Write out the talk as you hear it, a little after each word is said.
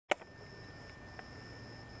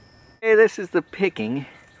Hey, this is the picking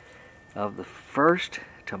of the first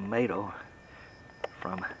tomato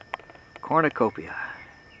from Cornucopia.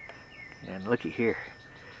 And looky here.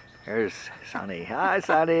 There's Saneh. Hi,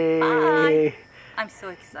 Saneh. Hi. I'm so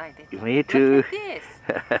excited. Me too. Look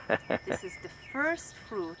at this. This is the first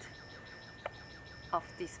fruit of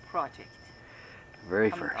this project. Very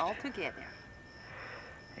Coming first. all together.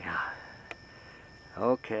 Yeah.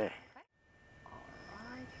 Okay. All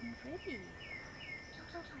right, I'm ready.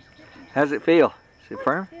 Oh my goodness. How's it feel? Is it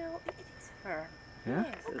firm? It is firm. Yeah.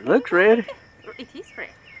 Yes. It looks red. Okay. It is red.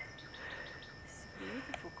 It's a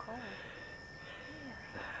beautiful color.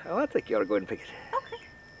 Yeah. Oh, I think you ought to go ahead and pick it. Okay.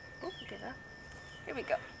 We'll pick it up. Here we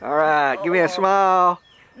go. All right. Give me a smile.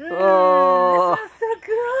 Oh. It smells so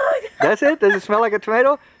good. That's it? Does it smell like a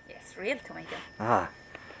tomato? Yes, real tomato. Ah.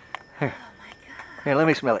 Here. Oh my God. Here, let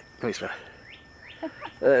me smell it. Let me smell it.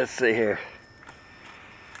 Let's see here.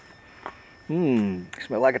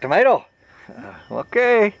 Smell like a tomato.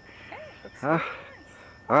 Okay. Looks really nice.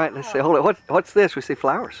 All right, let's see. Hold it. What's this? We see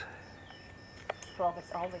flowers. Flowers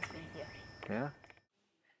always been here. Yeah.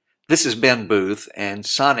 This is Ben Booth and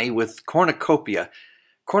Saneh with Cornucopia.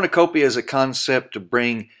 Cornucopia is a concept to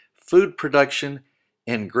bring food production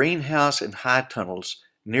in greenhouse and high tunnels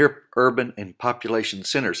near urban and population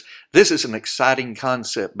centers. This is an exciting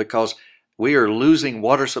concept because we are losing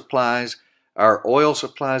water supplies, our oil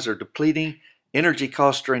supplies are depleting, energy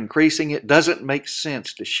costs are increasing. It doesn't make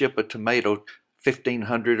sense to ship a tomato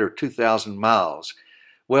 1,500 or 2,000 miles.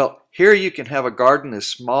 Well, here you can have a garden as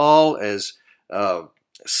small as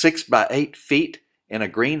 6 by 8 feet in a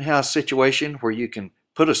greenhouse situation where you can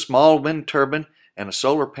put a small wind turbine and a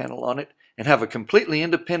solar panel on it and have a completely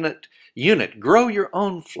independent unit. Grow your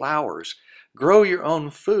own flowers, grow your own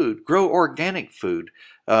food, grow organic food,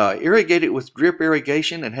 irrigate it with drip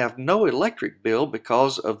irrigation and have no electric bill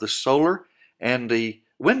because of the solar and the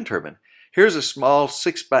wind turbine. Here's a small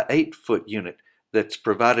 6 by 8 foot unit that's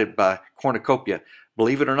provided by Cornucopia.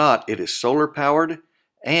 Believe it or not, it is solar powered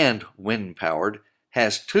and wind powered,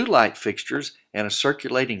 has 2 light fixtures and a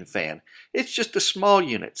circulating fan. It's just a small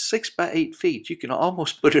unit, 6 by 8 feet. You can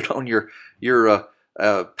almost put it on your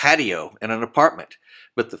patio in an apartment.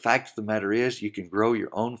 But the fact of the matter is you can grow your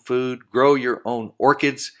own food, grow your own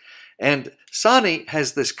orchids. And Saneh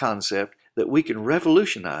has this concept that we can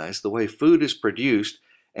revolutionize the way food is produced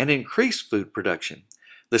and increase food production.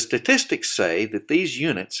 The statistics say that these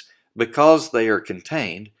units, because they are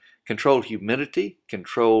contained, control humidity,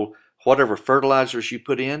 control whatever fertilizers you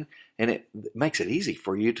put in, and it makes it easy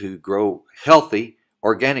for you to grow healthy,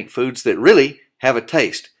 organic foods that really have a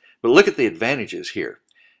taste. But look at the advantages here.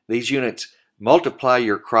 These units multiply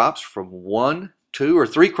your crops from 1, 2, or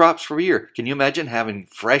 3 crops per year. Can you imagine having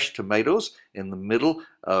fresh tomatoes in the middle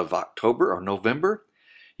of October or November?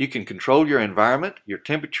 You can control your environment, your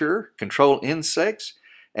temperature, control insects,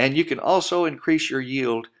 and you can also increase your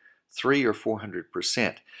yield 300 or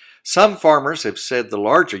 400%. Some farmers have said the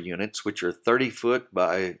larger units, which are 30 foot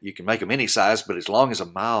by, you can make them any size, but as long as a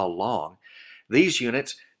mile long, these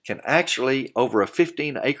units can actually, over a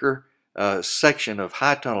 15-acre section of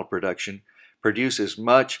high tunnel production, produce as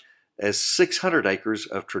much as 600 acres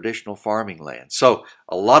of traditional farming land. So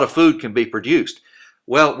a lot of food can be produced.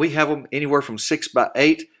 Well, we have them anywhere from 6 by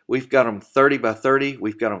 8. We've got them 30 by 30.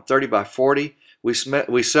 We've got them 30 by 40. We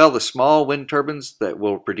sell the small wind turbines that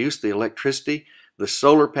will produce the electricity, the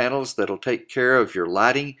solar panels that'll take care of your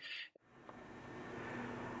lighting.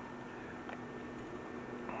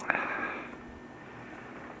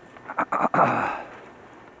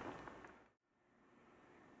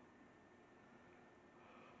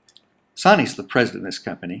 Saneh's the president of this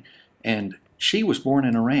company, and she was born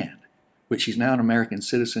in Iran, but she's now an American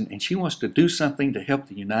citizen, and she wants to do something to help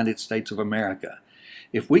the United States of America.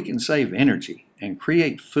 If we can save energy and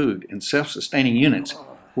create food in self-sustaining units,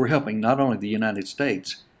 we're helping not only the United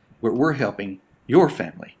States, but we're helping your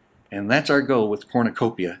family. And that's our goal with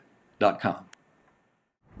Cornucopia.com.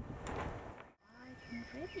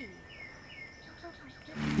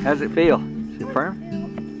 How's it feel? Is it firm?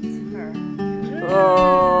 It's firm.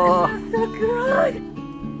 Oh. It smells so good.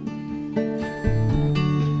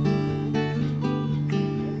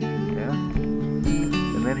 Yeah.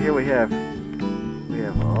 And then here we have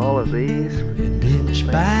all of these Inch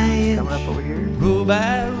by inch, coming up over here. row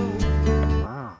by row,